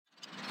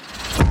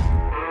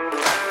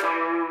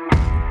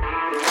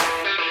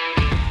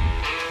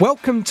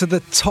Welcome to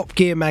the Top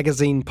Gear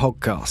Magazine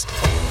podcast.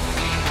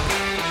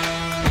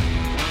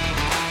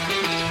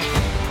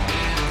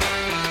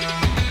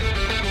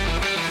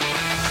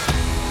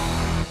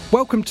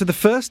 Welcome to the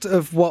first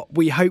of what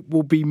we hope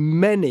will be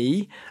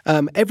many,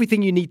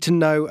 everything you need to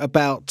know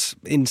about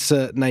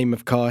insert name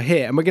of car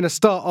here. And we're going to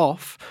start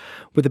off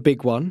with a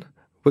big one.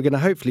 We're going to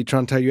hopefully try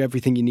and tell you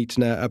everything you need to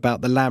know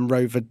about the Land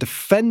Rover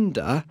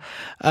Defender.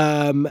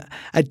 And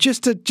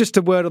just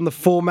a word on the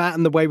format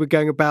and the way we're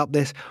going about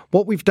this.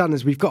 What we've done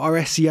is we've got our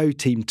SEO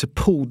team to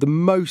pull the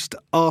most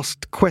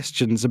asked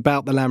questions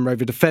about the Land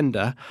Rover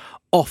Defender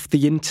off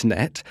the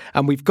internet,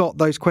 and we've got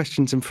those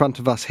questions in front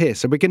of us here.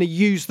 So we're going to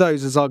use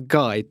those as our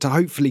guide to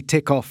hopefully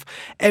tick off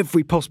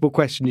every possible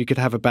question you could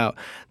have about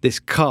this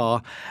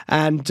car.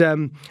 And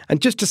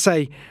just to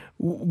say,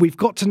 we've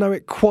got to know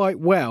it quite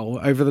well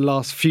over the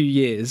last few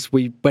years.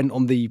 We went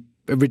on the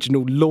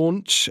original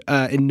launch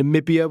in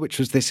Namibia, which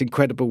was this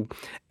incredible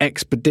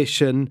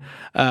expedition.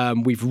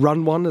 We've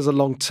run one as a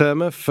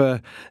long-termer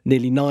for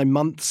nearly 9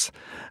 months.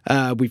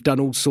 We've done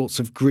all sorts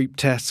of group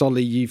tests.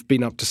 Ollie, you've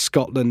been up to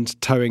Scotland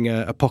towing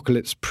a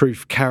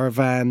apocalypse-proof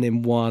caravan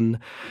in one.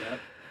 Yep.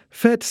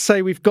 Fair to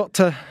say we've got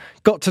to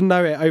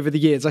know it over the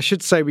years. I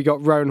should say we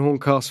got Rowan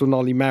Horncastle and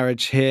Ollie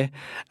Marriage here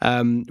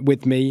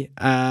with me.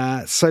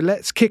 So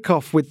let's kick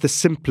off with the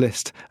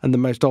simplest and the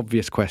most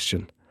obvious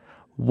question.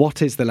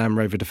 What is the Land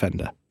Rover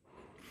Defender?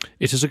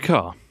 It is a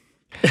car.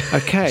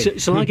 Okay.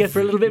 Shall I go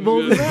for a little bit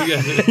more than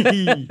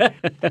that?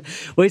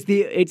 Well,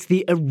 it's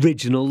the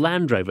original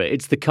Land Rover.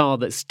 It's the car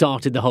that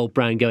started the whole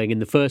brand going in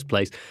the first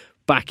place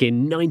back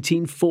in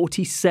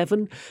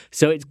 1947.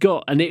 So it's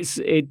got, and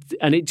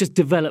it just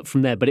developed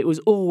from there. But it was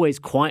always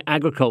quite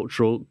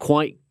agricultural,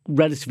 quite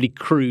relatively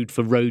crude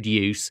for road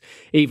use,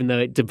 even though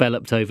it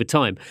developed over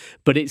time.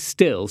 But it's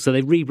still, so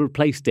they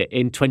replaced it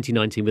in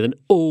 2019 with an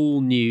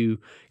all-new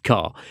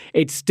car.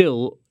 It's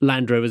still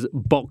Land Rover's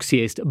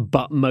boxiest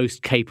but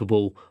most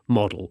capable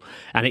model.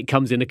 And it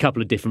comes in a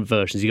couple of different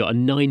versions. You've got a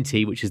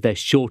 90, which is their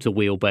shorter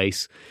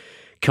wheelbase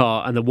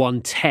car, and the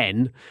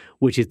 110,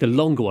 which is the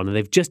longer one. And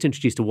they've just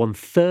introduced a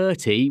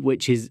 130,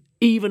 which is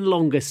even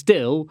longer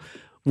still,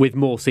 with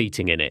more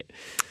seating in it.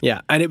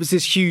 Yeah, and it was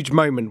this huge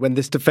moment when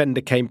this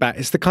Defender came back.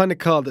 It's the kind of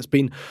car that's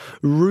been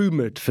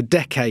rumoured for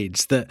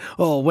decades that,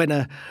 when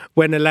a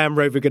Land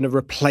Rover going to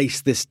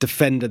replace this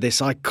Defender, this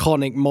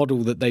iconic model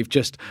that they've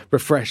just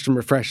refreshed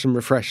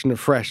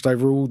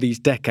over all these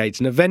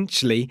decades. And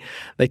eventually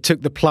they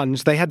took the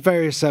plunge. They had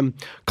various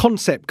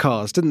concept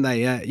cars, didn't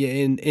they,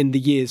 in the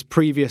years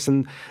previous,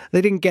 and they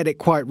didn't get it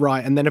quite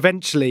right. And then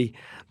eventually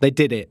they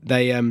did it.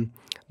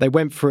 They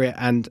went for it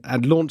and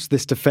launched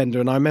this Defender,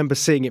 and I remember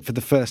seeing it for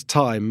the first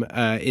time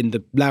in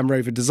the Land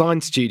Rover design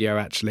studio,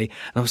 actually,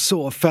 and I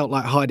sort of felt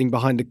like hiding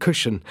behind a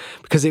cushion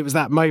because it was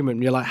that moment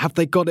when you're like, have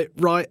they got it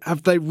right?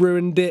 Have they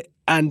ruined it?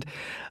 And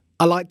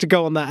I like to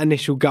go on that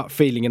initial gut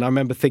feeling, and I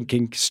remember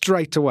thinking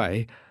straight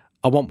away,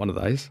 I want one of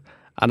those.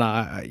 And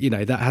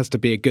that has to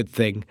be a good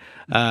thing.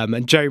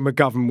 And Joe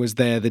McGovern was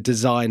there, the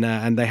designer,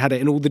 and they had it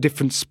in all the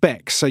different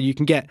specs. So you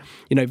can get,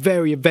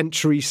 very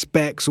adventure-y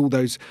specs, all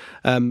those.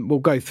 We'll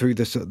go through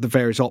the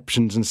various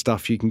options and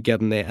stuff you can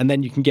get in there. And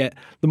then you can get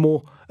the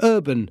more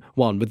urban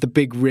one with the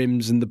big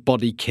rims and the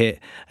body kit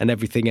and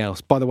everything else.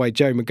 By the way,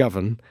 Joe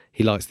McGovern,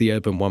 he likes the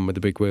urban one with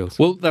the big wheels.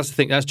 Well, that's the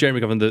thing. That's Joe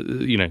McGovern,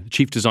 the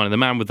chief designer, the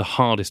man with the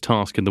hardest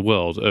task in the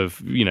world of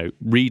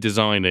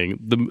redesigning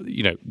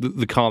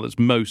the car that's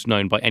most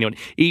known by anyone.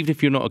 Even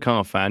if you're not a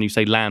car fan, you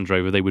say Land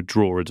Rover, they would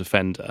draw a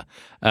Defender.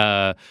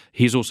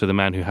 He's also the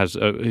man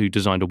who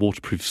designed a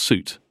waterproof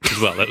suit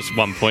as well. That's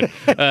one point,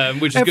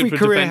 which is every good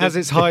for career Defender. has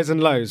its highs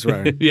and lows,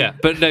 right? Yeah,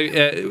 but no,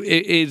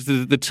 it is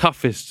the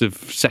toughest of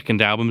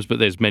second albums. But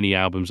there's many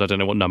albums. I don't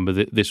know what number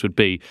this would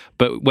be.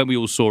 But when we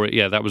all saw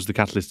it, that was the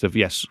catalyst of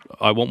yes,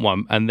 I want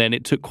one. And then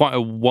it took quite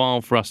a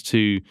while for us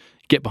to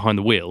get behind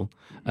the wheel.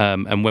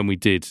 And when we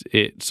did,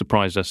 it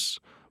surprised us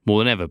more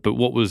than ever. But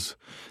what was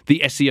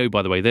the SEO,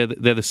 by the way? They're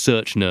the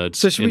search nerds.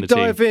 So should we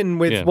dive in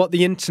with what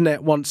the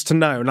internet wants to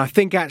know? And I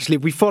think actually,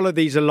 if we follow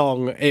these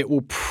along, it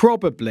will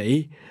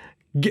probably,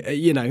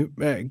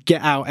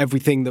 get out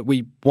everything that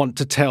we want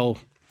to tell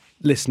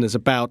listeners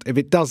about. If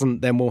it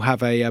doesn't, then we'll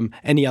have a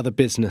any other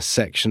business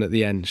section at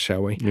the end,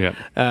 shall we? Yeah.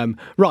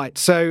 Right.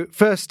 So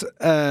first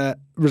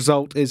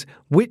result is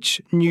which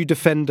new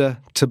Defender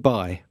to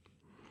buy.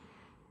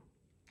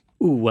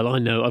 Ooh, well, I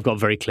know I've got a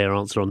very clear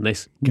answer on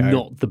this. Go.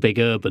 Not the big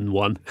urban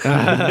one.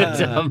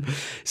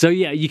 So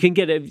you can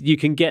get it. You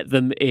can get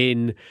them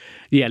in,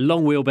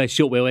 long wheelbase,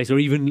 short wheelbase, or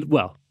even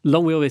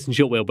long wheelbase and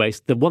short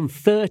wheelbase. The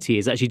 130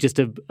 is actually just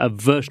a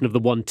version of the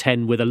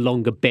 110 with a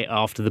longer bit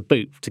after the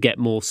boot to get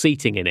more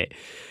seating in it.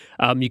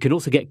 You can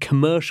also get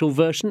commercial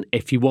version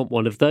if you want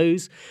one of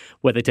those,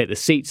 where they take the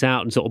seats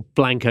out and sort of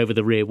blank over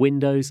the rear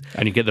windows.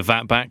 And you get the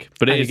VAT back.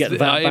 But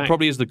it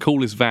probably is the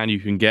coolest van you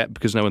can get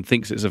because no one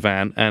thinks it's a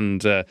van.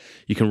 And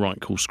you can write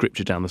cool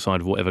scripture down the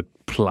side of whatever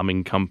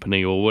plumbing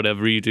company or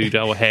whatever you do,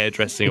 or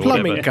hairdressing or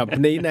whatever. Plumbing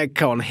company? No,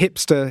 come on,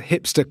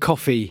 hipster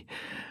coffee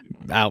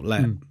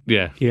outlet.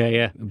 Yeah.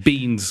 Yeah.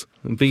 Beans.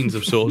 beans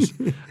of sorts.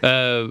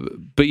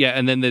 But yeah,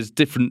 and then there's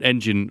different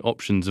engine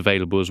options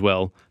available as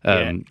well.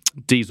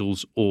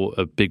 Diesels or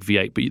a big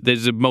V8. But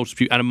there's a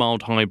multitude and a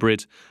mild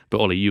hybrid. But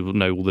Ollie, you will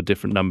know all the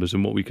different numbers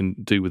and what we can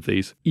do with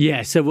these.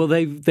 Yeah, so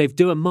they've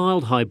do a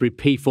mild hybrid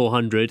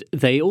P400.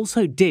 They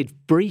also did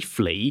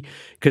briefly,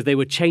 because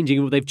they've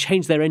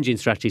changed their engine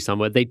strategy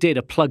somewhere. They did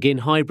a plug-in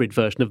hybrid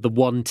version of the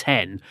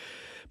 110.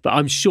 But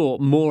I'm sure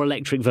more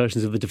electric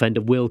versions of the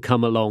Defender will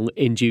come along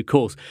in due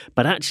course.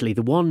 But actually,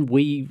 the one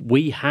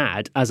we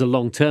had as a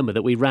long-termer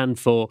that we ran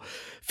for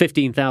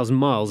 15,000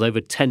 miles over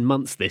 10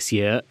 months this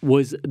year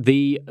was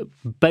the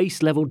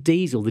base level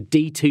diesel, the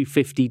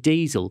D250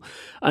 diesel.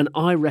 And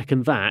I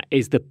reckon that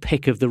is the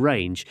pick of the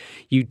range.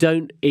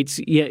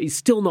 It's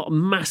still not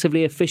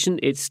massively efficient.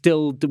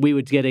 We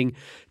were getting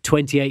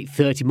 28,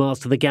 30 miles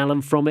to the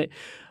gallon from it.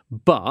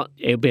 But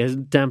it'll be a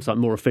damn sight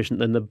more efficient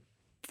than the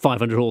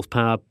 500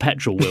 horsepower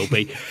petrol will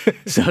be.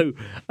 So,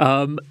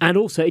 and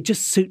also it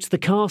just suits the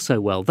car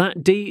so well.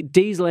 That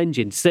diesel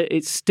engine,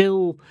 it's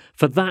still,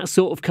 for that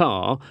sort of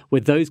car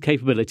with those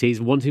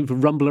capabilities, wanting to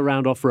rumble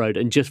around off-road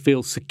and just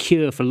feel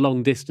secure for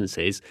long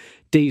distances,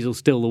 diesel's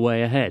still the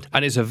way ahead.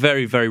 And it's a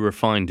very, very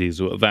refined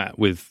diesel at that,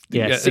 with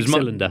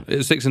six-cylinder.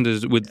 Six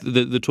cylinders with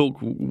the torque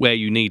where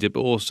you need it,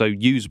 but also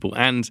usable.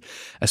 And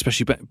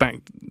especially back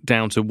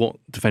down to what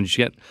Defenders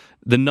you get,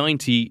 the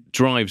 90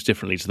 drives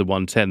differently to the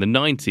 110. The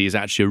 90 is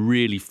actually a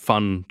really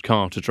fun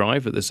car to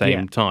drive at the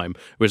same time,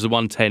 whereas the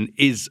 110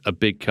 is a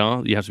big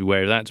car. You have to be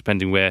aware of that,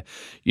 depending where,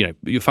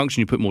 your function,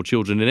 you put more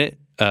children in it,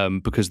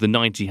 because the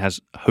 90 has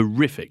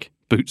horrific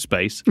boot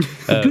space.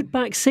 Good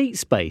back seat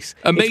space.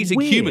 Amazing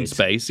human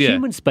space, yeah.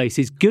 Human space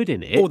is good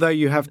in it. Although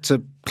you have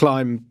to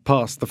climb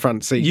past the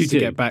front seats to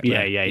get back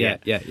there.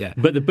 Yeah.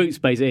 But the boot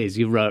space is,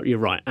 you're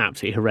right,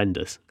 absolutely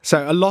horrendous.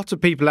 So a lot of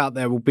people out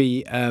there will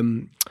be...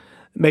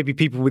 maybe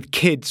people with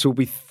kids will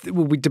be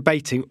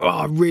debating,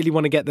 I really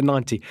want to get the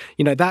 90.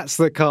 That's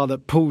the car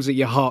that pulls at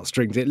your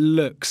heartstrings. It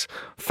looks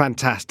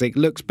fantastic,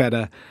 looks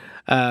better.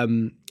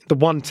 The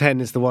 110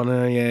 is the one,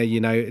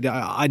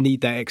 I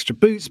need that extra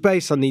boot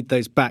space, I need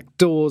those back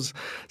doors.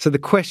 So the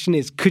question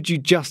is, could you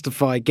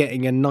justify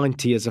getting a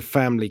 90 as a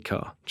family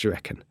car, do you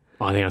reckon?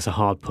 I think that's a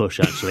hard push,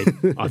 actually.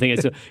 I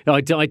think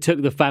I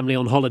took the family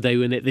on holiday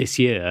in it this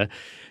year,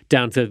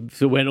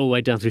 went all the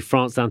way down through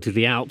France, down to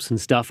the Alps and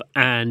stuff,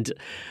 and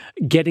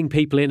getting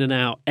people in and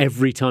out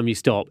every time you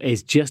stop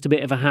is just a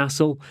bit of a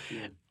hassle.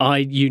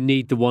 You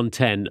need the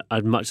 110,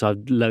 as much as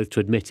I'm loath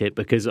to admit it,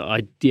 because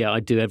I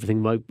do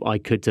everything I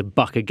could to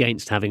buck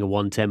against having a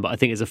 110. But I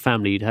think as a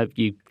family,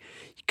 you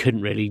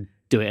couldn't really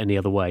do it any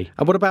other way.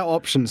 And what about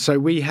options? So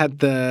did we have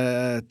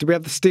the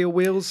steel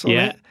wheels on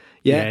it?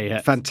 Yeah,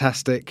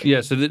 fantastic.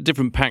 Yeah, so the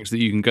different packs that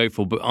you can go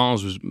for, but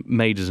ours was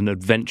made as an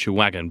adventure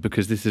wagon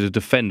because this is a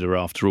Defender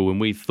after all, and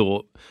we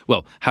thought,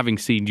 well, having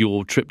seen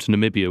your trip to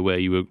Namibia where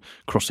you were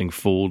crossing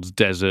fords,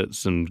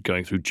 deserts and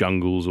going through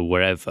jungles or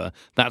wherever,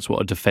 that's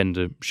what a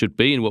Defender should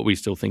be and what we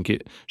still think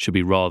it should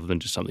be rather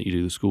than just something you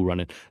do the school run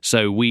in.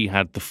 So we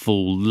had the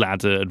full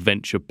ladder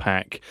adventure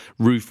pack,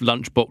 roof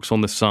lunchbox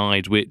on the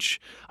side,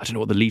 which I don't know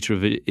what the litre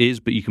of it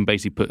is, but you can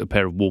basically put a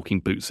pair of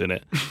walking boots in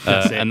it,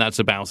 and that's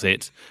about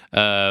it.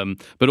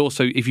 But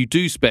also, if you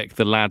do spec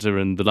the ladder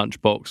and the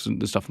lunchbox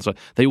and the stuff inside,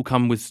 they all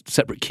come with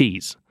separate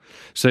keys.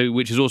 So,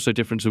 which is also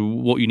different to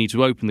what you need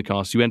to open the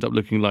car. So you end up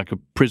looking like a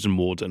prison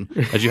warden,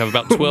 as you have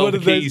about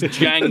 12 keys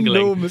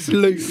jangling. Enormous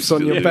loops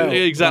on your belt.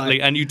 Exactly,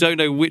 right. And you don't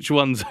know which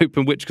ones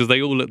open which because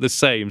they all look the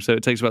same. So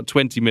it takes about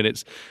 20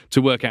 minutes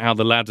to work out how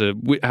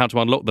to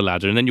unlock the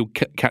ladder, and then you'll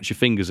catch your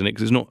fingers in it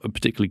because it's not a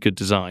particularly good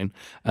design.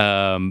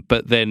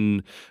 But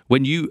then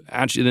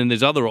then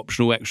there's other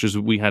optional extras.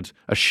 We had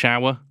a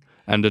shower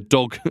and a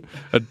dog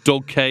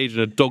cage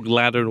and a dog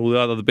ladder and all the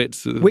other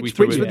bits. Which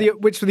were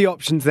the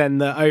options then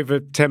that over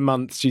 10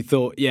 months you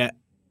thought,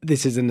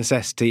 this is a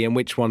necessity, and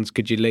which ones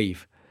could you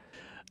leave?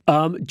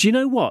 Do you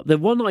know what? The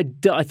one I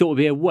thought would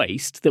be a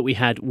waste that we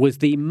had was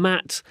the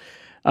matte,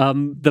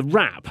 the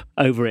wrap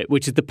over it,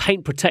 which is the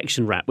paint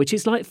protection wrap, which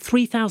is like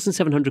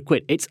 3,700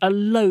 quid. It's a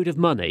load of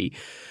money.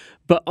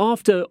 But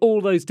after all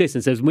those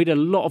distances, we did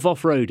a lot of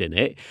off-road in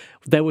it.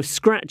 There were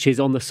scratches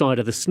on the side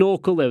of the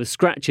snorkel. There were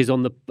scratches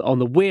on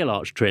the wheel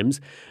arch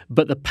trims,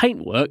 but the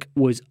paintwork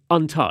was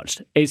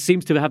untouched. It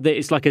seems to have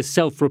it's like a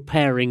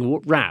self-repairing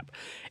wrap.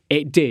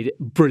 It did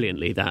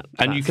brilliantly, that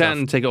and you stuff.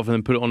 can take it off and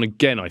then put it on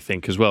again, I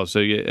think, as well. So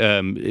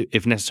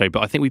if necessary,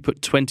 but I think we put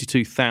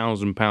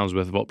 £22,000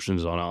 worth of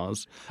options on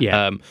ours,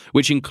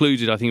 which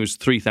included, I think it was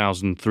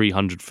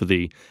 3,300 for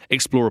the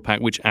Explorer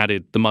pack, which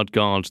added the mud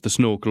guards, the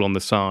snorkel on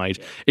the side.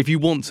 If you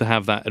want to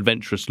have that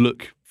adventurous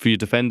look for your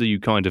Defender, you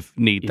kind of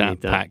need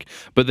that pack.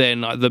 But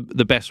then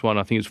the best one,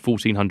 I think, is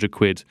 1,400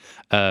 quid.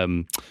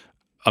 I'm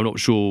not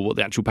sure what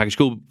the actual package is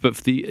called, but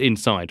for the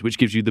inside, which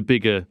gives you the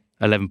bigger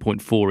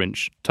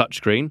 11.4-inch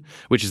touchscreen,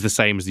 which is the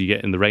same as you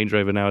get in the Range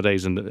Rover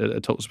nowadays and a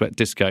top spec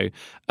Disco.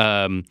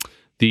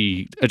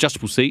 The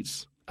adjustable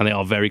seats, and they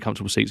are very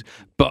comfortable seats.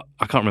 But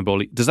I can't remember,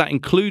 Ollie, does that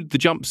include the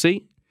jump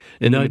seat?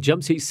 No,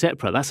 jump seat's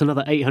separate. That's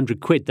another 800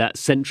 quid, that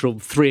central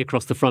 3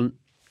 across the front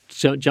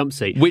jump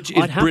seat. Which is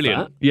I'd have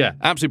brilliant. that. Yeah,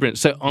 absolutely brilliant.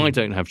 So I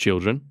don't have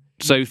children.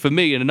 So for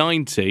me, in a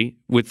 90,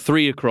 with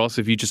 3 across,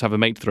 if you just have a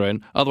mate to throw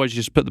in, otherwise you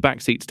just put the back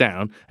seats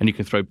down and you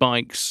can throw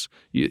bikes.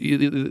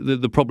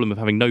 The problem of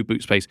having no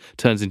boot space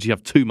turns into you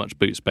have too much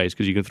boot space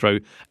because you can throw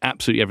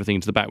absolutely everything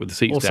into the back with the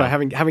seats Also,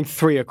 down. having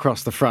 3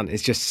 across the front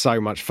is just so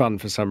much fun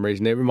for some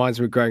reason. It reminds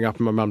me of growing up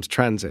in my mum's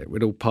Transit.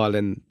 We'd all pile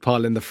in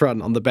the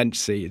front on the bench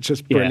seat. It's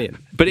just brilliant.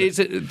 Yeah. But it's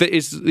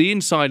the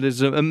inside.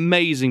 There's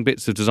amazing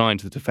bits of design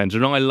to the Defender,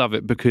 and I love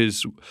it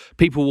because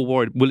people were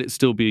worried, will it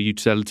still be a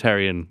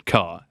utilitarian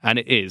car? And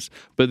it is.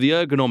 But the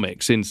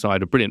ergonomics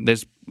inside are brilliant.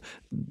 There's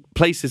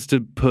places to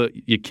put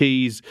your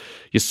keys,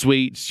 your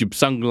sweets, your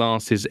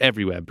sunglasses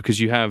everywhere because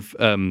you have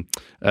where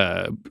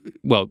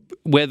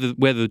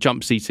the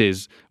jump seat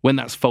is, when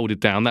that's folded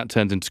down, that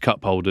turns into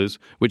cup holders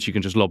which you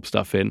can just lob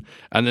stuff in,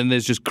 and then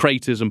there's just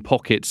craters and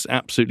pockets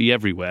absolutely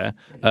everywhere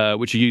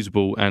which are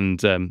usable and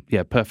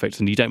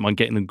perfect, and you don't mind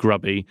getting them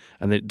grubby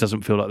and it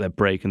doesn't feel like they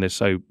break and they're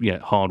so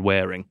hard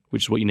wearing,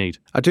 which is what you need.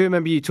 I do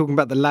remember you talking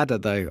about the ladder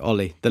though,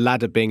 Ollie, the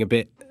ladder being a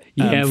bit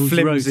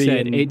flimsy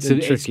said,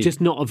 it's just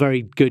not a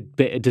very good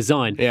bit of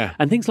design. Yeah.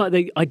 And things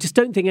like I just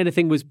don't think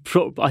anything was.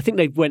 I think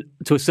they went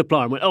to a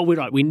supplier and went, "Oh, we're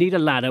right. We need a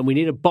ladder and we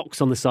need a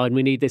box on the side and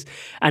we need this."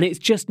 And it's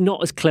just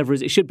not as clever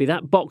as it should be.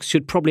 That box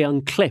should probably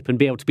unclip and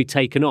be able to be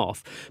taken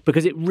off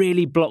because it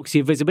really blocks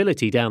your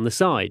visibility down the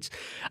sides.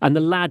 And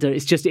the ladder,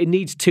 it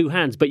needs 2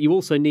 hands, but you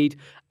also need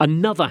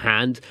another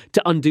hand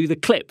to undo the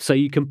clip so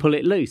you can pull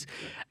it loose.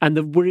 And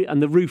the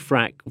roof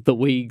rack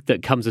that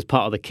comes as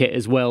part of the kit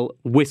as well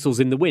whistles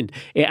in the wind.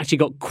 It actually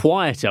got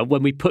quieter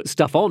when we put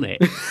stuff on it.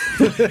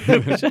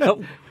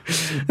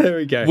 There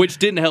we go. Which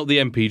didn't help the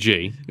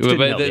MPG,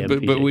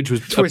 but which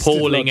was Twisted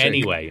appalling logic.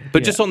 anyway.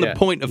 But just on the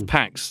point of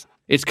packs,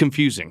 it's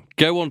confusing.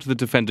 Go onto the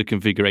Defender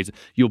configurator.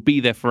 You'll be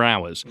there for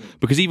hours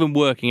because even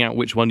working out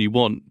which one you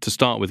want to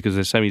start with, because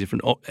there's so many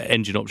different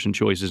engine option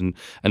choices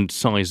and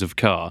size of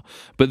car.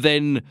 But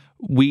then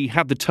we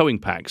had the towing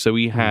pack. So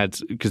we had,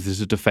 because this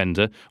is a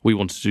Defender, we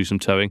wanted to do some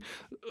towing.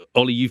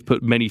 Ollie, you've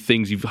put many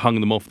things, you've hung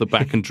them off the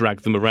back and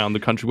dragged them around the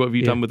country. What have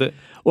you done with it?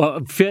 Well,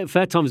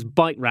 Fair Times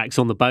bike racks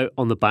on the boat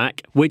on the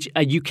back, which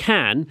you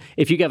can,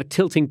 if you have a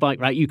tilting bike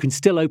rack, you can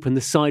still open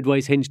the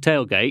sideways hinge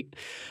tailgate.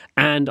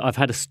 And I've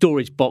had a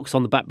storage box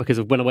on the back because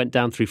of when I went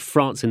down through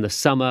France in the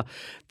summer,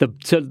 the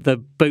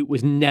boot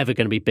was never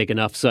going to be big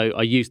enough. So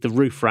I used the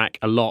roof rack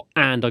a lot,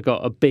 and I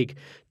got a big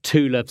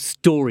Tula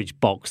storage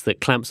box that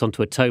clamps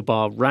onto a tow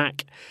bar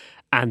rack.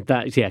 And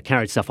that,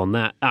 carried stuff on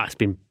that. It's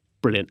been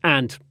brilliant.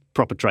 And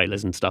proper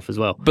trailers and stuff as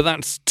well. But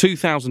that's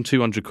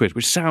 2,200 quid,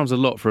 which sounds a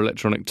lot for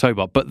electronic tow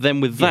bar. But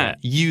then with that,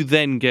 you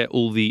then get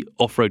all the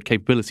off-road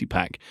capability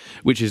pack,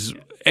 which is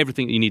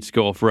everything that you need to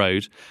go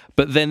off-road.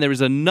 But then there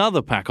is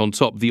another pack on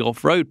top, the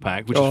off-road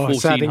pack, which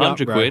is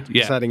 1,400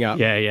 quid. Setting up.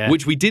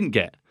 Which we didn't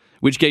get,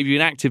 which gave you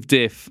an active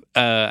diff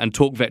and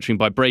torque vectoring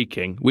by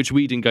braking, which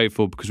we didn't go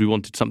for because we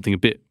wanted something a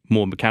bit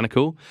more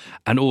mechanical.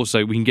 And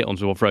also, we can get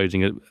onto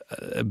off-roading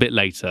a bit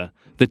later.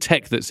 The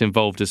tech that's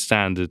involved as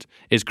standard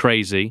is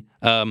crazy.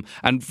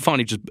 And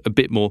finally, just a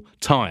bit more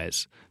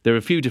tyres. There are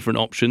a few different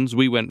options.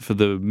 We went for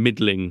the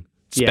middling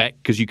spec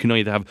because you can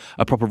either have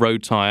a proper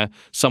road tyre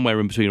somewhere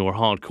in between or a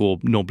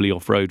hardcore knobbly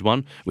off-road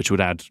one, which would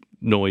add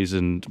noise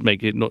and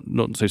make it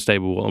not so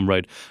stable on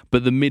road.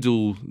 But the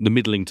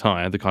middling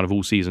tyre, the kind of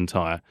all-season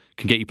tyre,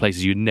 can get you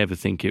places you'd never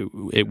think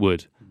it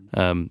would.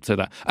 So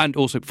that, and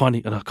also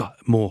finally,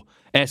 more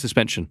air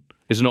suspension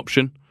is an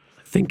option.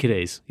 I think it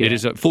is. Yeah. It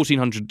is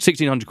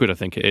 1,600 quid, I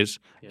think it is.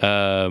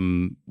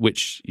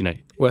 Which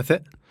Worth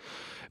it?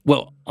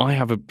 Well, I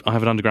have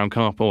an underground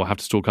car park, or I have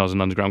to store cars in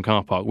an underground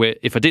car park, where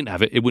if I didn't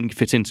have it, it wouldn't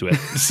fit into it.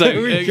 So,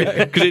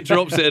 because it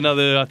drops it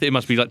another, I think it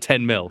must be like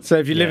 10 mil. So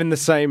if you live in the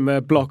same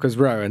block as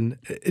Rowan,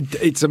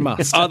 it's a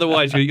must.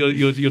 Otherwise,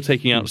 you're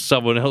taking out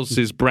someone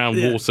else's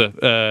brown water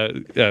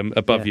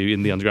above you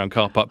in the underground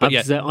car park. But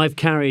I've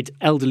carried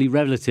elderly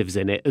relatives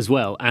in it as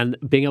well, and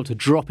being able to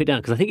drop it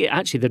down, because I think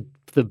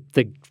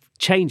the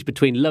change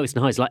between lowest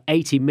and high is like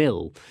 80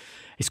 mil.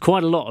 It's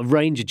quite a lot of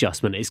range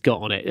adjustment it's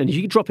got on it. And if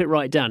you can drop it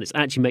right down, it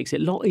actually makes it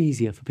a lot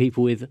easier for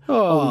people with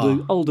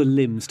older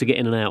limbs to get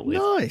in and out with.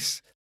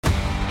 Nice.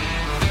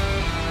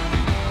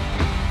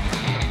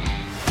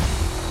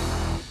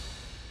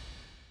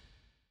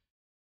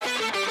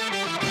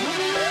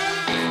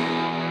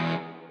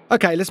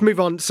 Okay, let's move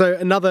on. So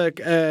another,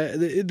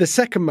 the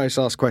second most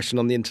asked question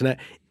on the internet,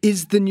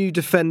 is the new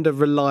Defender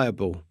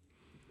reliable?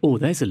 Oh,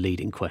 there's a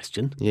leading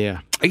question. Yeah.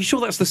 Are you sure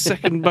that's the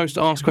second most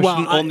asked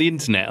question on the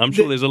internet? I'm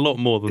sure there's a lot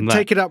more than that.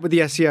 Take it up with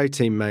the SEO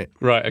team, mate.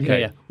 Right, okay.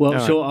 Yeah.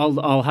 Well, sure,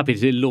 I'll happy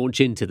to launch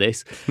into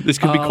this. This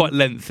could be quite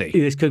lengthy.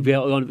 This could be.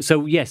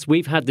 So, yes,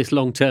 we've had this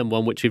long-term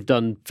one, which we've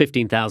done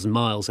 15,000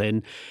 miles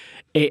in.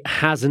 It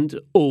hasn't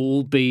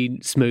all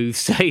been smooth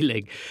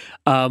sailing.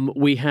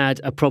 We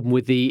had a problem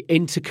with the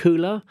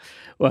intercooler,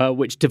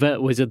 which there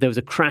was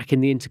a crack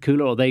in the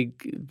intercooler, or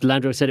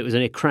Land Rover said it was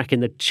only a crack in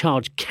the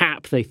charge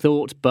cap, they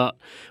thought, but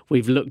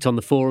we've looked on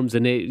the forums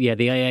and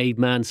the AA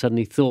man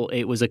suddenly thought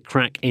it was a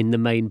crack in the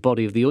main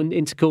body of the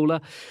intercooler.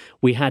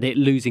 We had it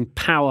losing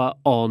power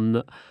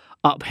on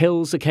up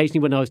hills occasionally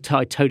when I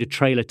towed a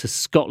trailer to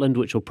Scotland,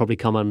 which we'll probably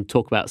come on and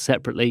talk about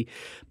separately.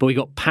 But we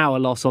got power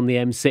loss on the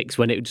M6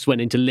 when it just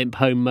went into limp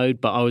home mode.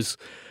 But I was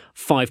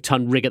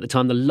 5-ton rig at the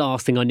time. The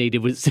last thing I needed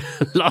was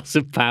loss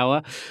of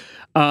power.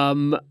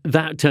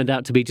 That turned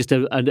out to be just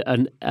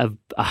a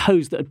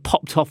hose that had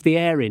popped off the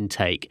air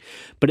intake.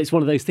 But it's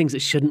one of those things that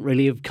shouldn't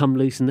really have come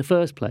loose in the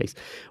first place.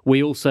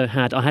 I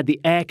had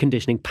the air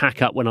conditioning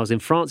pack up when I was in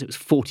France. It was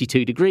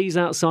 42 degrees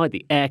outside.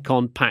 The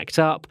aircon packed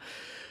up.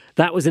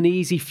 That was an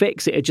easy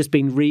fix. It had just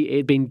been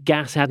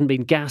hadn't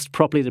been gassed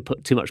properly. They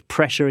put too much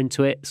pressure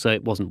into it, so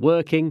it wasn't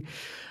working.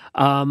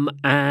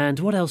 And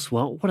what else?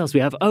 Well, what else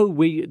we have?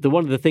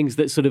 One of the things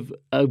that sort of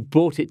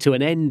brought it to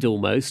an end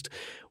almost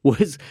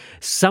was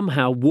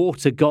somehow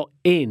water got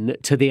in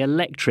to the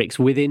electrics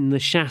within the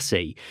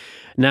chassis.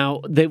 Now,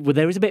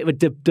 there is a bit of a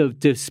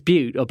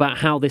dispute about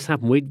how this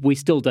happened. We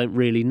still don't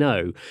really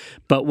know.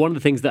 But one of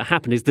the things that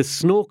happened is the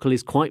snorkel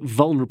is quite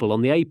vulnerable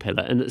on the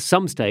A-pillar. And at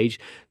some stage,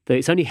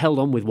 it's only held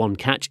on with one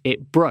catch.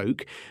 It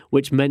broke,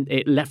 which meant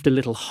it left a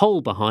little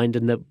hole behind.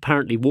 And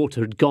apparently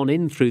water had gone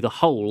in through the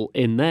hole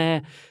in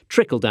there,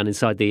 trickled down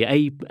inside the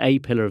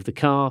A-pillar of the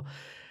car,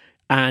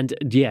 and,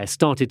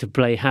 started to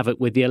play havoc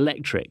with the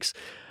electrics.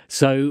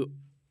 So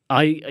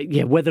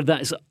whether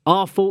that's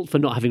our fault for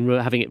not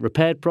having it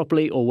repaired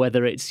properly, or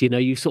whether it's,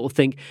 you sort of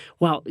think,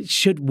 well,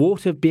 should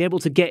water be able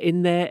to get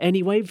in there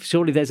anyway?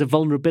 Surely there's a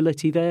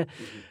vulnerability there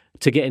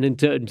to get in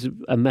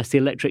and mess the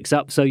electrics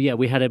up. So,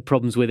 we had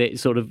problems with it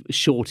sort of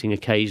shorting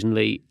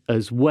occasionally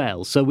as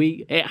well. So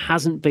it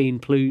hasn't been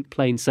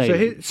plain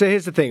sailing. So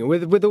here's the thing.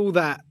 With all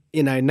that,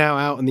 now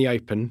out in the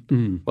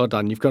open, well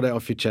done. You've got it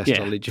off your chest,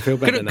 Ollie. Do you feel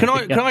better now?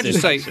 Can I just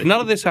say,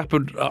 none of this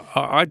happened.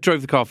 I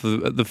drove the car for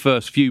the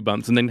first few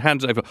months and then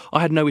handed it over.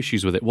 I had no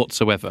issues with it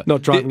whatsoever.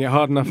 Not driving it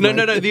hard enough? No.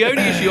 The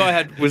only issue I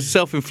had was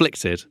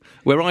self-inflicted,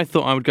 where I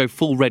thought I would go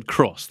full Red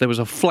Cross. There was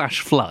a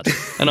flash flood,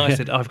 and I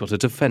said, I've got a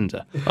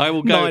Defender. I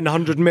will go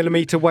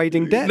 900mm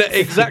wading depth.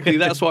 Exactly,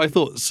 that's what I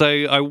thought. So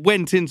I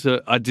went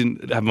into. I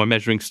didn't have my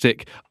measuring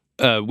stick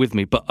with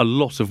me, but a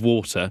lot of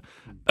water,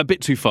 a bit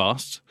too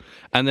fast.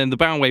 And then the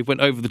bow wave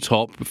went over the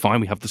top.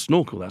 Fine, we have the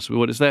snorkel. That's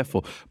what it's there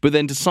for. But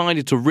then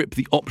decided to rip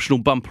the optional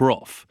bumper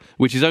off,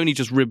 which is only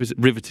just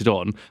riveted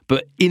on.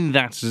 But in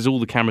that is all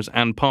the cameras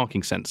and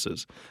parking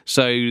sensors.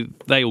 So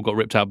they all got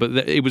ripped out. But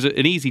it was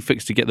an easy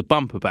fix to get the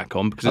bumper back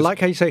on. Because I like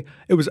how you say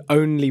it was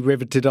only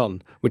riveted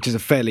on, which is a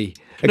fairly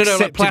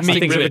accepted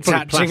plastic means rivets. of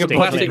attaching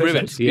Plastic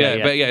rivets. Yeah,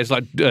 but it's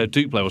like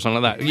Duplo or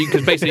something like that.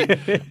 Because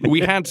basically,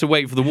 we had to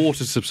wait for the water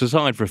to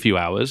subside for a few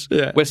hours,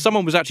 where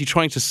someone was actually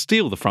trying to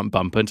steal the front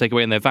bumper and take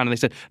away in their van, and they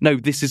said, no,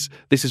 this is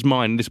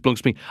mine, this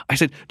belongs to me. I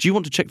said, do you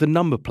want to check the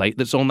number plate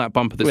that's on that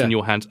bumper that's in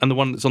your hands and the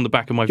one that's on the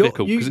back of my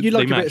vehicle? You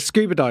like a bit of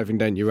scuba diving,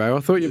 don't you, Ro? I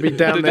thought you'd be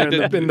down there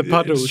in the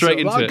puddles. Straight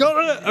into it.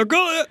 I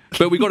got it!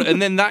 But we got it,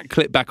 and then that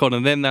clipped back on,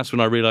 and then that's when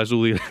I realised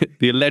all the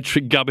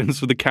electric gubbins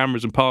for the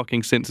cameras and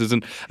parking sensors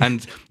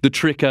and the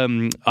trick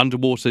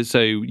underwater,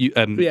 so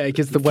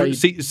because the way...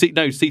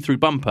 see-through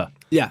bumper.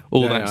 Yeah.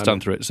 All that's done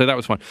through it. So that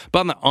was fine.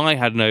 But I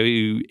had no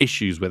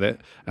issues with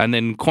it. And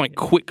then quite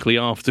quickly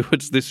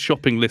afterwards, this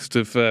shopping list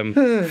of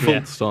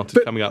faults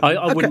started coming up.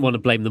 I wouldn't want to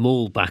blame them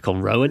all back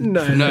on Rowan.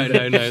 No,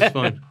 it's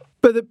fine.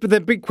 But the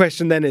big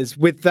question then is,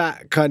 with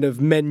that kind of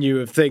menu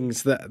of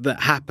things that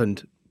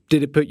happened,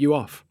 did it put you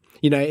off?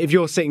 If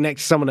you're sitting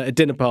next to someone at a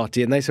dinner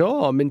party and they say,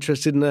 I'm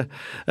interested in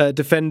a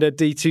Defender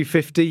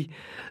D250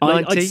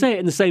 90. I'd say it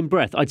in the same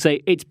breath. I'd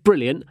say it's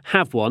brilliant,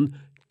 have one.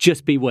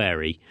 Just be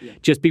wary. Yeah.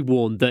 Just be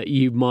warned that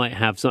you might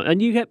have some.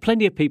 And you get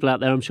plenty of people out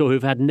there, I'm sure,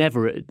 who've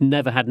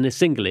never had a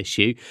single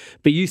issue.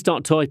 But you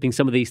start typing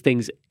some of these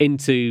things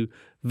into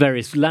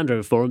various Land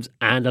Rover forums,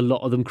 and a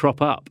lot of them crop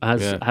up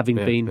as having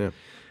been. Yeah.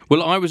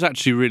 Well, I was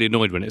actually really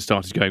annoyed when it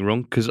started going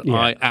wrong, because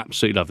I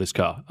absolutely love this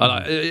car.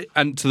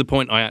 And to the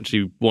point I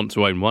actually want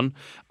to own one.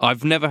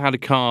 I've never had a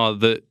car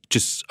that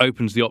just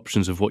opens the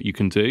options of what you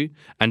can do,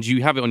 and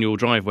you have it on your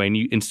driveway, and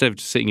you, instead of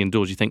just sitting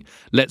indoors, you think,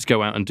 let's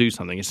go out and do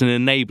something. It's an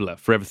enabler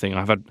for everything.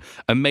 I've had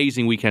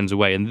amazing weekends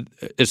away, and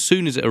as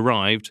soon as it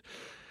arrived,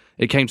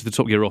 it came to the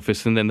Top Gear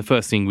office, and then the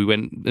first thing we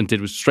went and did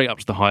was straight up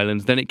to the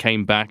Highlands. Then it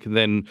came back, and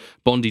then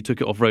Bondi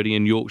took it off-roading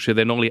in Yorkshire.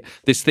 Then Ollie,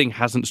 this thing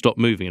hasn't stopped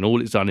moving, and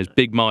all it's done is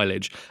big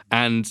mileage,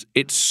 and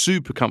it's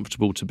super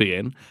comfortable to be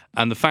in.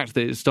 And the fact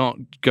that it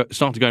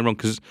started going wrong,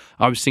 because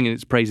I was singing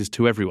its praises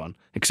to everyone,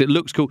 because it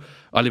looks cool.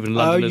 I live in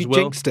London as well. Oh,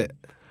 you jinxed it.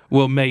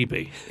 Well,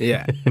 maybe.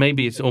 Yeah.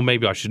 Maybe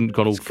I shouldn't have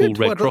gone all full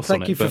Red Cross on it.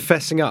 Thank you for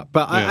fessing up.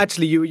 But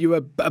actually, you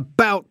were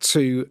about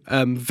to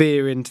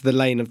veer into the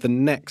lane of the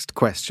next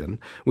question,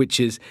 which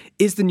is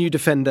the new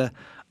Defender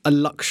a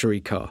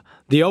luxury car?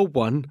 The old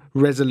one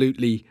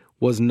resolutely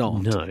was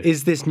not. No.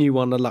 Is this new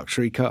one a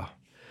luxury car?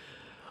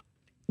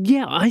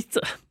 Yeah,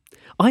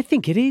 I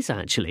think it is,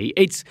 actually.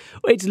 It's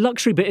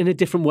luxury, but in a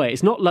different way.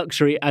 It's not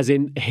luxury as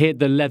in, here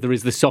the leather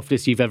is the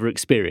softest you've ever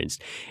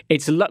experienced.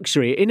 It's a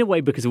luxury in a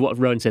way because of what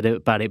Rowan said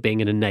about it being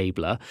an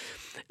enabler,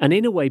 and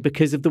in a way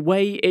because of the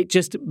way it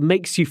just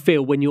makes you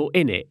feel when you're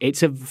in it.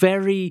 It's a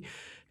very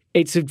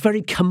it's a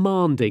very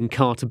commanding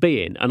car to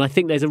be in. And I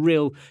think there's a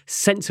real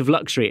sense of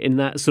luxury in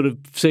that sort of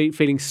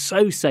feeling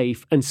so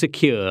safe and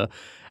secure,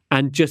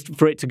 and just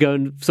for it to go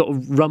and sort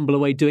of rumble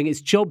away doing its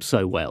job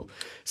so well.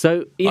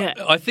 So, yeah.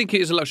 I think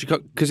it is a luxury car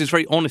because it's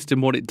very honest in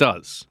what it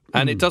does.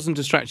 And it doesn't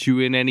distract you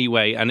in any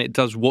way, and it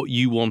does what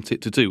you want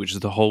it to do, which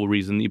is the whole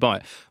reason that you buy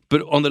it.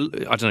 But I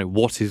don't know,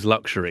 what is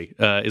luxury?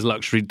 Is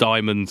luxury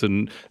diamonds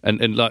and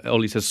like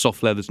Ollie says,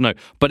 soft leathers? No.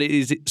 But it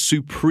is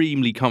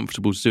supremely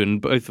comfortable to do, and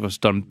both of us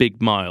done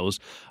big miles.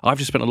 I've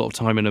just spent a lot of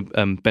time in a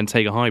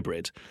Bentayga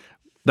hybrid.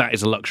 That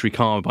is a luxury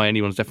car by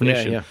anyone's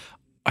definition. Yeah.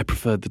 I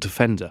preferred the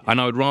Defender, and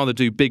I would rather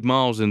do big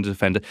miles in the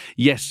Defender.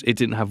 Yes, it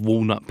didn't have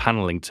walnut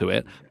panelling to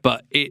it,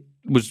 but it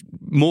was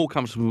more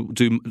comfortable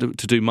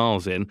to do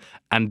miles in,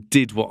 and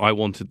did what I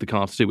wanted the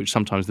car to do, which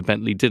sometimes the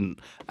Bentley didn't.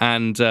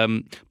 And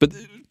but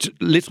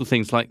little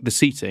things like the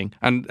seating,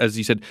 and as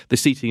you said, the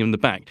seating in the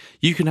back,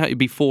 you can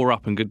be four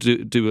up and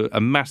do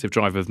a massive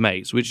drive of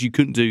mates, which you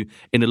couldn't do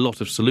in a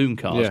lot of saloon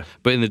cars. Yeah.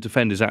 But in the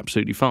Defender is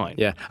absolutely fine.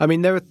 Yeah, I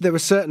mean there were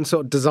certain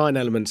sort of design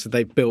elements that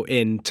they've built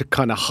in to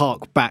kind of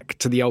hark back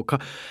to the old car.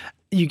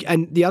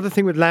 And the other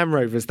thing with Land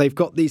Rovers, they've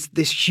got this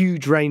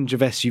huge range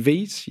of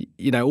SUVs.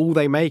 You know, all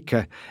they make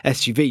are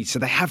SUVs, so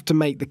they have to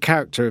make the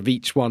character of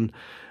each one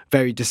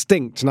very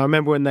distinct. And I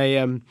remember when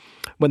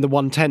when the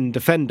 110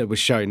 Defender was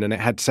shown and it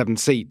had 7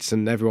 seats,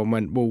 and everyone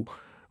went, "Well,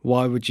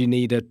 why would you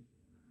need a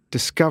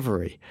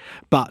Discovery?"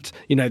 But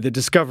you know, the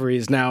Discovery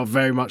is now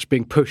very much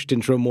being pushed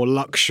into a more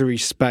luxury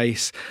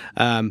space.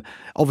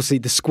 Obviously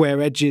the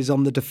square edges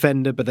on the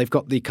Defender, but they've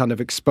got the kind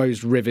of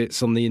exposed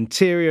rivets on the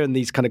interior and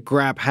these kind of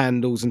grab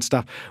handles and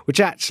stuff, which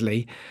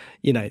actually,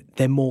 you know,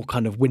 they're more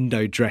kind of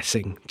window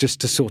dressing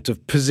just to sort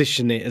of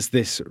position it as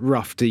this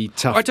roughy,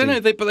 tough. I don't know,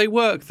 but they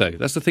work though.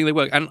 That's the thing, they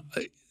work. And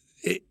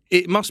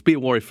it must be a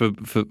worry for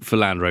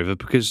Land Rover,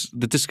 because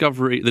the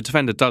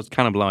Defender does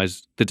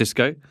cannibalise the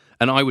Disco,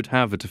 and I would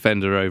have a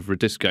Defender over a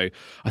Disco.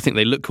 I think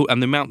they look cool,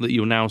 and the amount that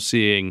you're now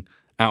seeing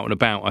out and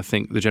about, I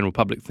think the general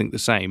public think the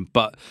same.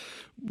 But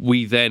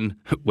we then,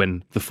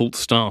 when the fault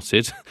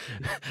started,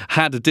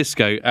 had a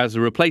Disco as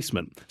a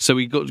replacement. So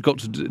we got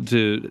to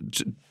do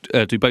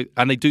both,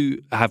 and they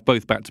do have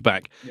both back to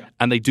back,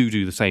 and they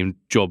do the same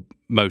job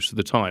most of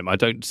the time. I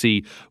don't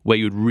see where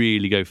you would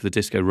really go for the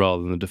Disco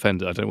rather than the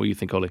Defender. I don't know what you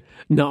think, Ollie.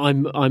 No,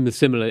 I'm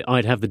similar.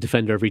 I'd have the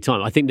Defender every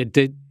time. I think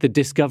the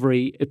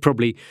Discovery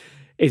probably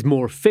is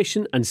more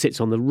efficient and sits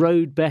on the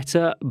road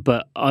better,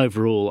 but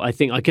overall, I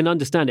think I can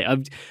understand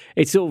it.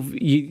 It's sort of,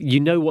 you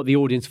know what the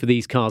audience for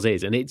these cars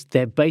is, and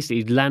they're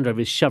basically, Land Rover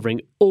is shoving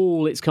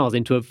all its cars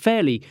into a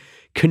fairly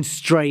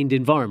constrained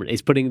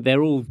environment.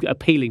 They're all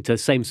appealing to the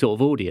same sort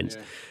of audience,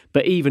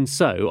 but even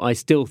so, I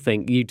still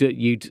think the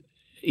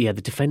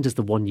Defender's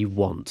the one you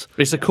want.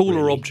 It's a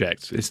cooler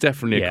object. It's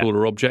definitely a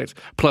cooler object.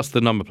 Plus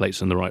the number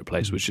plate's in the right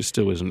place, which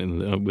still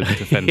isn't with the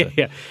Defender.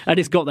 Yeah, and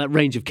it's got that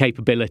range of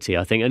capability,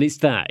 I think. And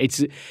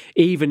it's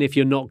even if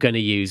you're not going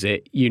to use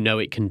it, you know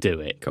it can do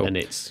it. Cool. And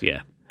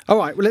All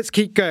right, well, let's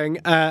keep going.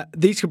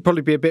 These could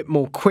probably be a bit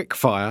more quick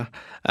fire.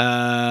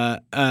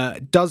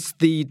 Does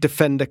the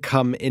Defender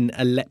come in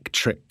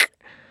electric?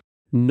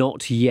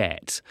 Not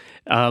yet.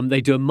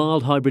 They do a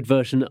mild hybrid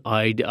version.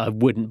 I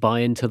wouldn't buy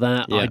into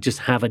that. Yeah. I'd just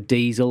have a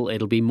diesel.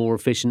 It'll be more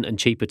efficient and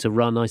cheaper to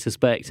run, I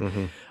suspect.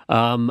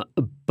 Mm-hmm.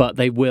 But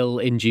they will,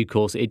 in due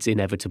course, it's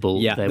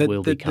inevitable. Yeah, there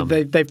will be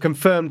coming. They've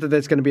confirmed that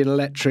there's going to be an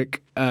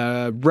electric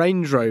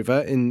Range Rover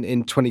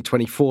in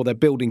 2024. They're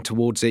building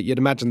towards it. You'd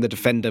imagine the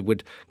Defender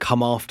would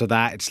come after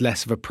that. It's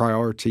less of a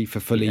priority for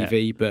full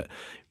EV, but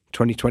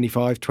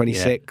 2025,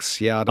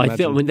 26, I'd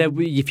imagine. I think,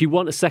 if you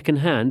want a second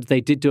hand,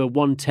 they did do a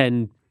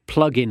 110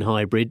 plug-in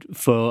hybrid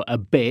for a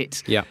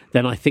bit. Yeah.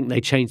 Then I think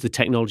they changed the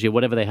technology or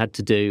whatever they had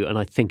to do, and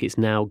I think it's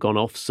now gone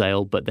off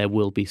sale, but there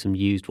will be some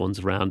used ones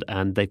around,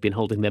 and they've been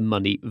holding their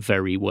money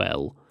very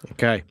well.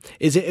 Okay.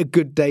 Is it a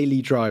good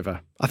daily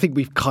driver? I think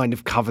we've kind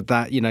of covered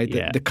that,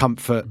 the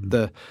comfort,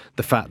 the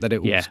fact that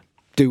it will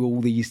do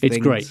all these things.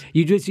 It's great.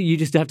 You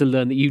just have to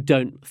learn that you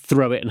don't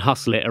throw it and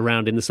hustle it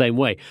around in the same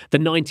way. The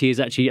 90 is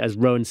actually, as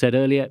Rowan said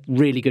earlier,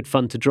 really good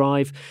fun to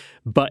drive,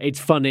 but it's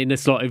fun in a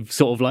sort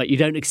of like you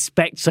don't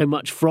expect so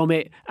much from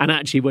it, and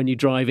actually when you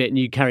drive it and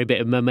you carry a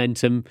bit of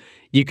momentum,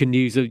 you can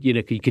use it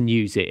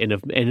in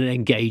an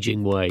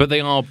engaging way. But they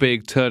are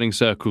big, turning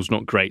circles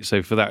not great.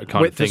 So for that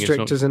kind Width of thing,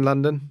 restrictors in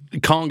London,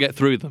 you can't get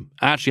through them.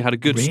 I actually had a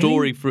good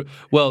story for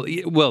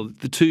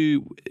the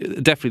two,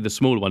 definitely the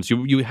smaller ones.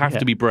 You have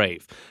to be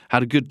brave.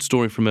 Had a good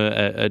story from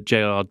a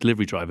JR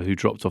delivery driver who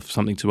dropped off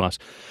something to us.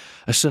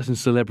 A certain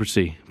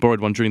celebrity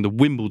borrowed one during the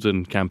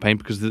Wimbledon campaign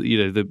because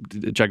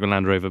the Jaguar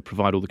Land Rover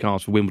provide all the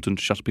cars for Wimbledon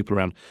to shuttle people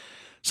around.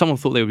 Someone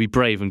thought they would be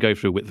brave and go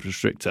through a width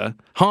restrictor.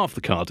 Half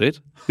the car did.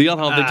 The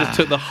other half, they just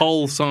took the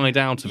whole side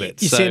out of it.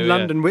 You see, in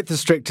London, width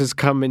restrictors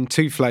come in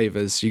 2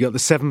 flavours. You got the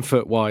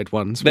 7-foot wide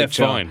ones, which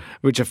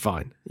are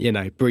fine,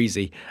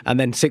 breezy, and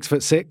then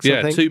 6'6". Yeah,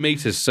 I think. 2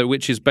 meters. So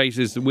which is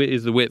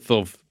the width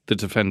of the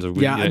Defender.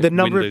 Yeah, the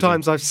number of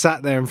times I've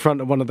sat there in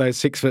front of one of those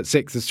 6'6"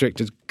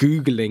 restrictors,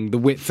 Googling the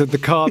width of the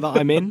car that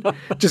I'm in,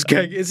 just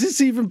going, is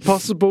this even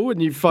possible?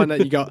 And you find out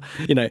you got,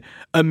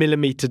 a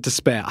millimetre to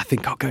spare. I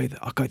think I'll go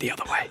the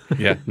other way.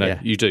 Yeah, no,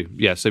 you do.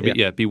 Yeah, so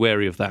be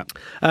wary of that.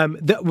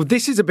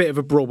 This is a bit of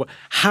a broad one.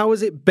 How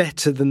is it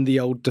better than the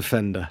old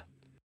Defender?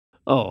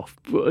 Oh,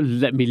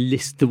 let me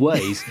list the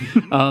ways.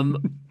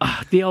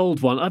 The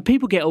old one.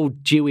 People get all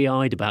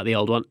dewy-eyed about the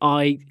old one.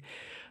 I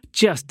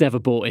just never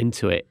bought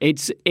into it.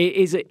 It's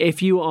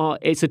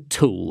a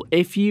tool.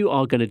 If you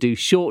are going to do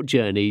short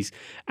journeys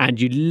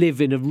and you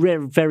live in a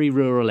very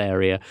rural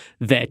area,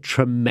 they're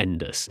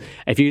tremendous.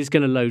 If you're just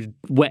going to load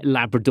wet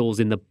Labradors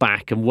in the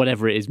back and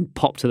whatever it is, and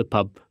pop to the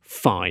pub,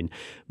 fine.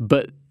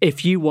 But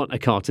if you want a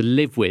car to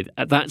live with,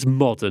 that's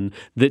modern,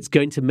 that's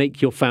going to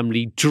make your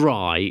family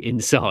dry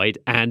inside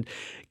and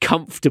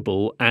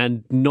comfortable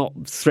and not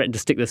threaten to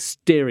stick the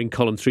steering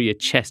column through your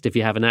chest if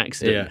you have an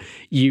accident,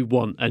 you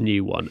want a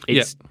new one.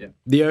 It's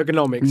The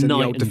ergonomics in the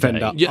old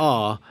Defender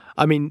are,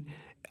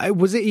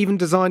 was it even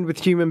designed with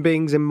human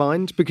beings in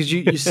mind? Because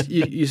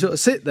you sort of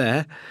sit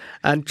there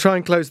and try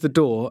and close the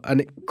door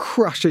and it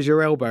crushes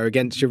your elbow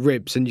against your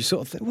ribs and you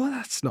sort of think, well,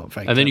 that's not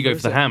very And then you go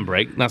for the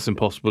handbrake. That's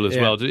impossible as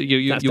well.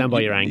 That's down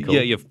by your ankle.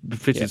 Yeah, you're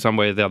fitted some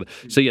way or the other.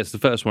 So, yes, the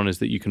first one is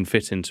that you can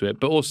fit into it.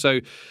 But also,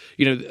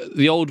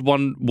 the old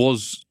one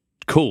was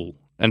cool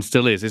and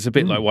still is. It's a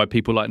bit like why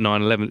people like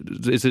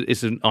 911.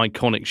 It's an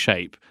iconic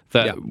shape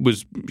that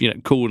was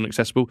cool and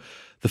accessible.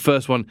 The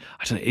first one,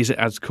 I don't know, is it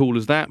as cool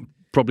as that?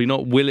 Probably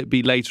not. Will it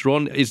be later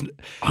on?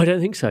 I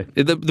don't think so.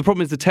 The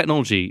problem is the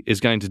technology is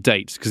going to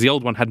date because the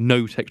old one had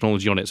no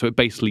technology on it, so it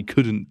basically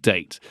couldn't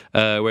date.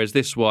 Whereas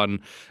this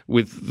one,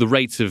 with the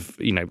rate of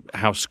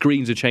how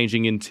screens are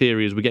changing,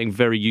 interiors, we're getting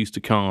very used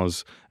to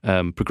cars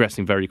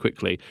progressing very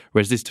quickly.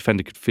 Whereas this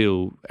Defender could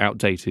feel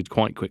outdated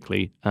quite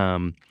quickly.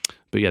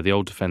 But yeah, the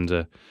old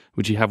Defender,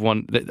 would you have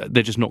one?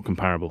 They're just not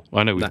comparable.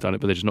 I know we've done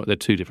it, but they're just not. They're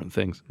two different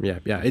things. Yeah.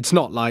 It's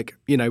not like,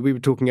 we were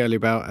talking earlier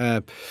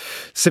about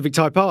Civic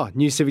Type R,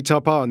 new Civic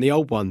Type R and the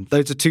old one.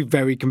 Those are two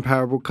very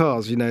comparable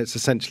cars. It's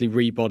essentially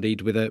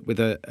rebodied with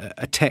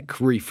a tech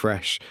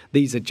refresh.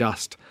 These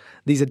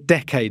are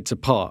decades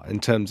apart in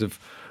terms of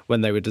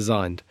when they were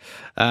designed.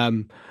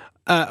 All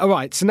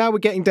right, so now we're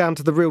getting down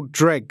to the real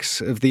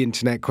dregs of the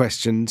internet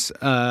questions.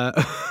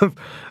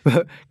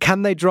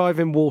 Can they drive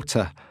in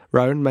water?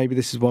 Rowan, maybe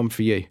this is one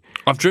for you.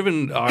 I've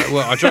driven.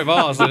 I drove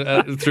ours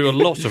through a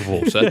lot of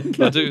water.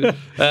 I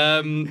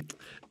do.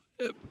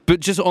 But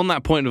just on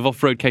that point of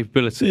off-road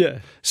capability,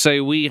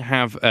 so we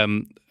have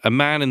a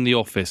man in the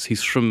office.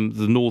 He's from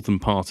the northern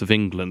part of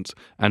England,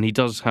 and he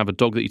does have a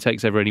dog that he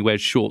takes everywhere, and he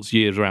wears shorts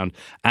years round,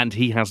 and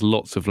he has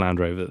lots of Land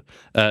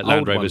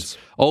Rovers,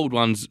 old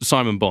ones,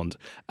 Simon Bond,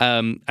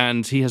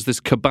 and he has this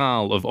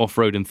cabal of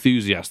off-road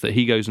enthusiasts that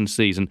he goes and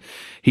sees, and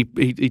he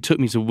took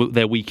me to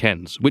their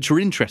weekends, which were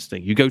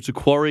interesting. You go to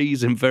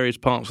quarries in various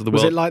parts of the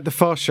world. Was it like the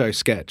Fast Show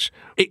sketch?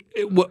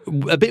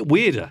 A bit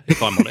weirder,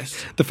 if I'm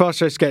honest. The Fast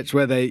Show sketch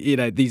where they,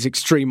 these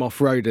extreme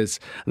off-roaders,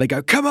 and they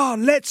go, come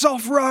on, let's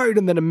off-road,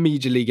 and then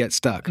immediately get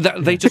stuck.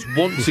 They just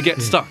want to get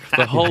stuck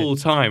the whole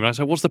time. And I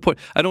said, what's the point?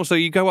 And also,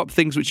 you go up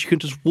things which you can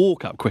just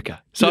walk up quicker.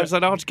 So I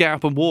said, I'll just get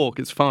up and walk,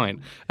 it's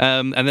fine.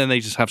 And then they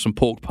just have some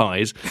pork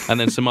pies, and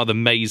then some other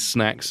maize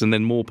snacks, and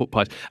then more pork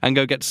pies, and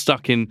go get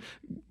stuck in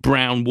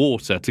brown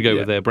water to go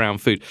with their brown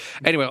food.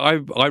 Anyway,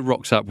 I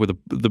rocked up with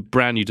the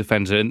brand new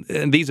Defender,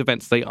 and these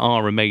events, they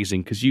are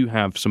amazing because you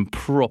have some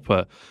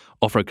proper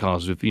off-road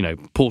cars with,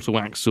 portal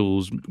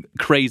axles,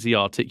 crazy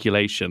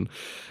articulation,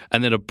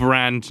 and then a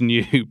brand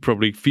new,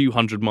 probably few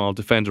 100-mile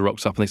Defender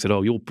rocks up and they said,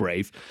 oh, you're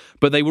brave.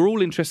 But they were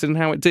all interested in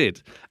how it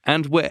did.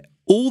 And where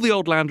all the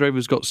old Land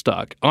Rovers got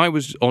stuck, I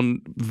was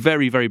on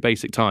very, very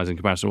basic tyres in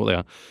comparison to what they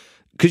are.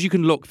 Because you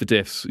can lock the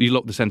diffs, you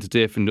lock the centre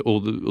diff and all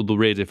the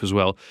rear diff as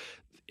well.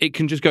 It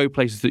can just go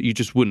places that you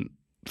just wouldn't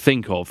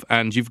think of.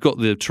 And you've got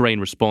the terrain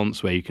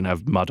response where you can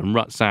have mud and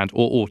rut, sand,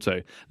 or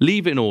auto.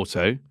 Leave it in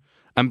auto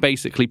and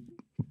basically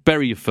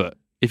bury your foot.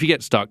 If you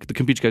get stuck, the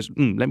computer goes,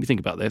 let me think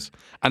about this.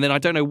 And then I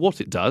don't know what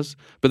it does,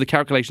 but the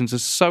calculations are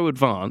so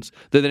advanced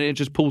that then it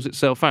just pulls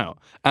itself out.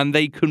 And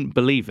they couldn't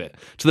believe it.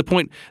 To the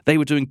point they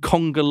were doing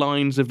conga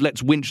lines of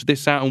let's winch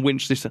this out and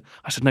winch this out.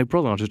 I said, no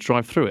problem, I'll just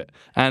drive through it.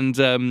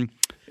 And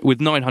with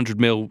 900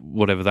 mil,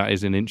 whatever that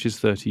is in inches,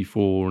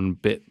 34 and a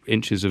bit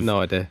inches of...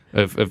 No idea.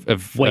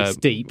 Of waist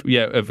deep.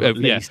 Yeah, at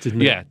least,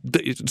 isn't it? Yeah,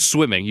 it's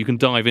swimming. You can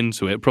dive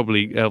into it,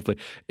 probably healthy.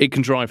 It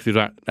can drive through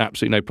that,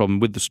 absolutely no problem.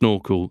 With the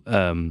snorkel,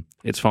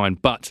 it's fine.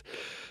 But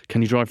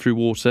can you drive through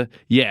water?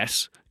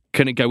 Yes.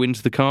 Can it go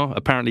into the ar?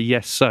 Apparently,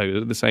 yes, so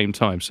at the same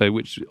time, so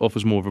which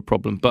offers more of a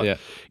problem. But,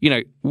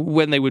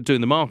 when they were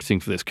doing the marketing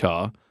for this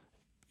car,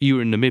 you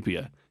were in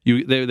Namibia.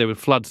 There were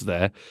floods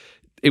there.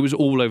 It was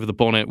all over the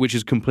bonnet, which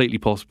is completely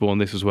possible on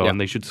this as well,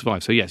 and they should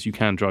survive. So, yes, you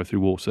can drive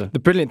through water. The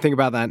brilliant thing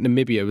about that in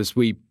Namibia was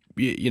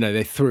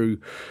they threw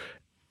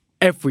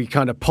every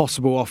kind of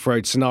possible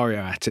off-road scenario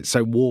at it.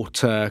 So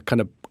water,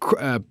 kind of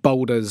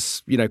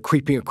boulders,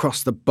 creeping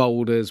across the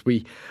boulders.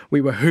 We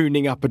were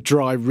hooning up a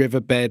dry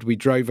riverbed. We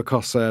drove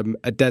across a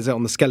desert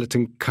on the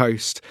Skeleton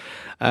Coast.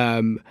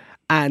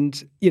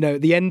 And,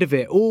 at the end of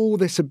it, all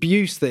this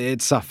abuse that it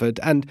had suffered.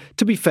 And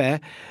to be fair,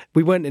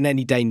 we weren't in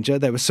any danger.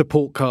 There were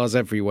support cars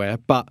everywhere,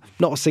 but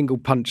not a single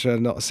puncture,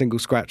 not a single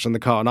scratch on the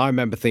car. And I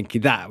remember thinking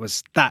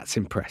that's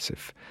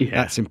impressive. Yeah.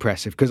 That's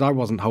impressive because I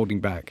wasn't holding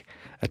back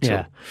at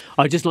all.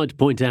 I'd just like to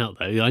point out,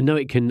 though, I know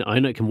it can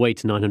weigh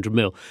to 900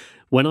 mil.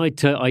 When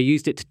I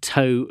used it to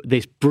tow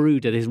this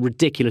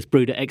ridiculous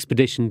Brooder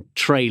Expedition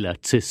trailer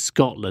to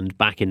Scotland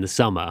back in the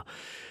summer,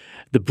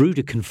 the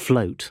Brooder can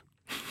float.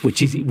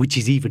 Which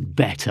is even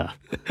better.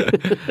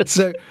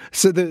 So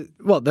the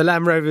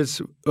Land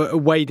Rover's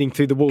wading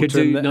through the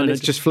water and it's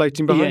just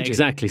floating behind you. Yeah,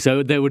 exactly.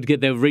 So they would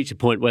reach a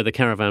point where the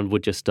caravan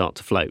would just start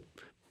to float.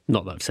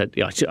 Not that I've said,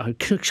 I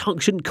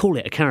shouldn't call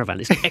it a caravan.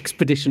 It's an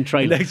expedition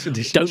trailer.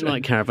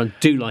 Like caravan,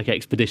 do like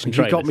expedition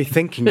trailers. You got me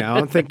thinking now.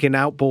 I'm thinking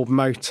outboard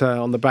motor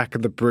on the back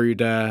of the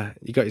Brooder.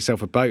 You got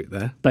yourself a boat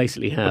there.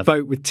 Basically have. A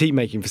boat with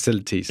tea-making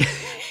facilities.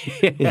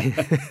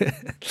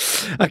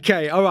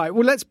 Okay, all right.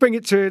 Well, let's bring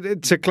it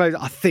to close.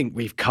 I think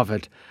we've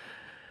covered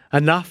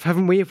enough,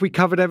 haven't we? If we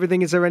covered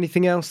everything, is there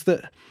anything else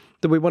that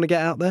we want to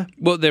get out there?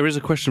 Well, there is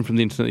a question from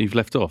the internet that you've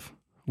left off.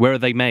 Where are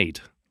they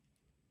made?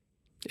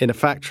 In a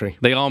factory.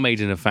 They are made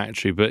in a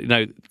factory, but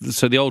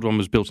so the old one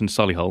was built in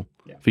Solihull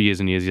for years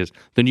and years and years.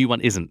 The new one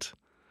isn't.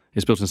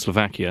 It's built in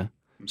Slovakia.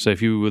 So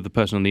if you were the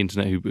person on the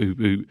internet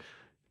who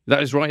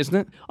that is right, isn't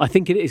it? I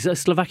think it is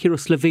Slovakia or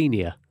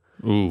Slovenia.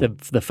 Ooh.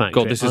 The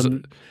factory. God,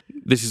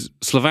 this is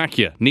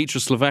Slovakia,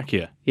 Nitra,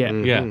 Slovakia. Yeah,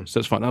 yeah. So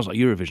that's fine. That was like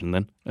Eurovision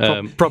then.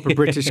 Proper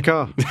British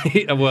car.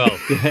 Well,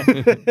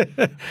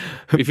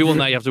 if you want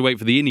that, you have to wait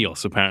for the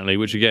Ineos, apparently,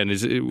 which again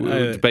is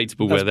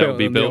debatable where that would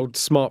be built. The old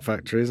Smart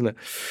factory, isn't it?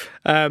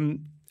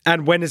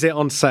 And when is it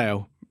on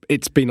sale?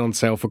 It's been on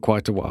sale for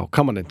quite a while.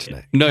 Come on,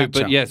 internet. No,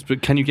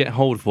 but can you get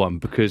hold of one?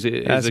 Because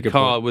it is a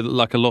car with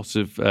like a lot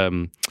of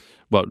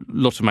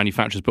lots of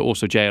manufacturers, but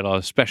also JLR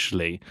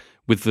especially,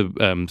 with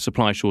the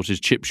supply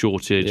shortage, chip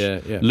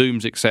shortage,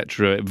 looms,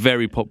 etc.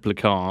 Very popular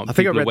car. I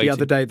think I read the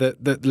other day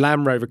that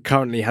Land Rover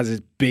currently has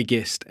its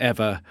biggest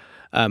ever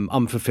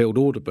unfulfilled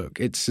order book.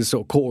 It's a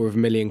sort of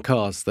 250,000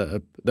 cars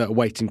that are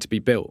waiting to be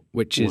built,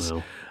 which is,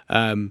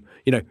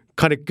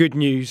 kind of good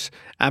news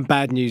and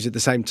bad news at the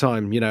same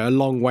time. A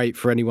long wait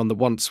for anyone that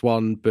wants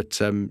one, but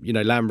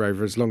Land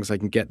Rover, as long as they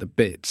can get the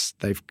bits,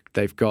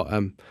 they've got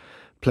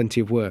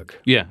plenty of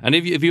work. Yeah, and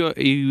if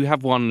you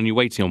have one and you're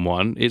waiting on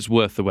one, it's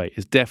worth the wait.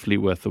 It's definitely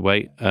worth the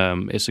wait.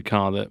 It's a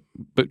car that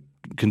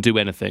can do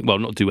anything. Well,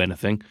 not do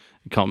anything.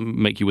 It can't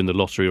make you win the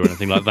lottery or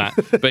anything like that.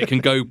 But it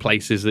can go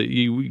places that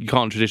you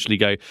can't traditionally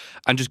go,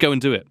 and just go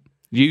and do it.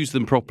 Use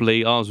them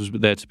properly. Ours was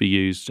there to be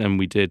used, and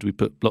we did. We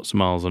put lots of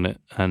miles on it,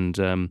 and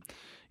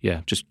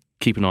just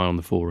keep an eye on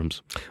the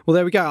forums. Well,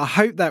 there we go. I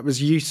hope that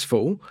was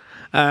useful.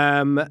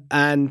 And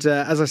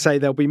as I say,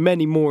 there'll be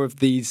many more of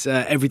these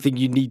everything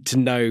you need to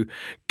know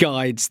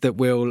guides that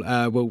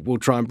we'll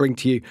try and bring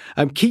to you.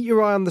 Keep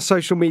your eye on the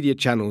social media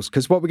channels,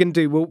 because what we're going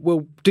to do,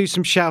 we'll do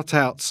some shout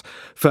outs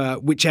for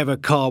whichever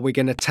car we're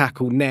going to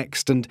tackle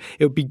next, and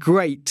it would be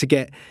great to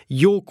get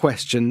your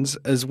questions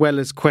as well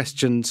as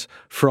questions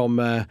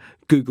from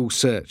Google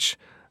search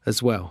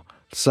as well.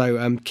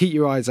 So keep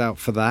your eyes out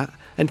for that.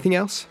 Anything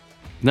else?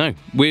 No,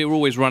 we're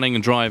always running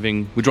and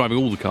driving. We're driving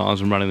all the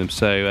cars and running them.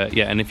 So,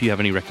 and if you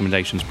have any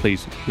recommendations,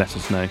 please let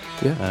us know.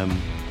 Yeah.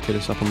 Hit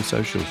us up on the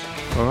socials.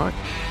 All right.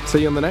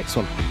 See you on the next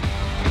one.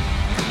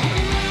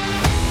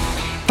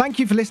 Thank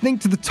you for listening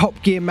to the Top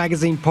Gear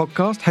Magazine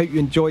podcast. Hope you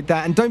enjoyed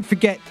that. And don't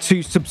forget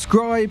to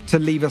subscribe, to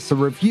leave us a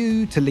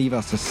review, to leave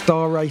us a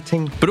star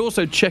rating. But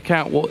also check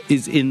out what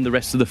is in the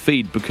rest of the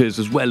feed, because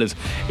as well as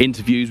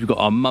interviews, we've got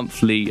our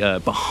monthly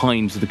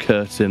behind the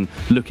curtain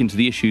look into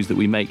the issues that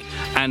we make.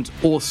 And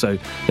also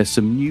there's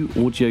some new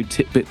audio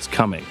tidbits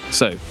coming.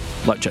 So,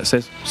 like Chet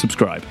says,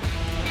 subscribe.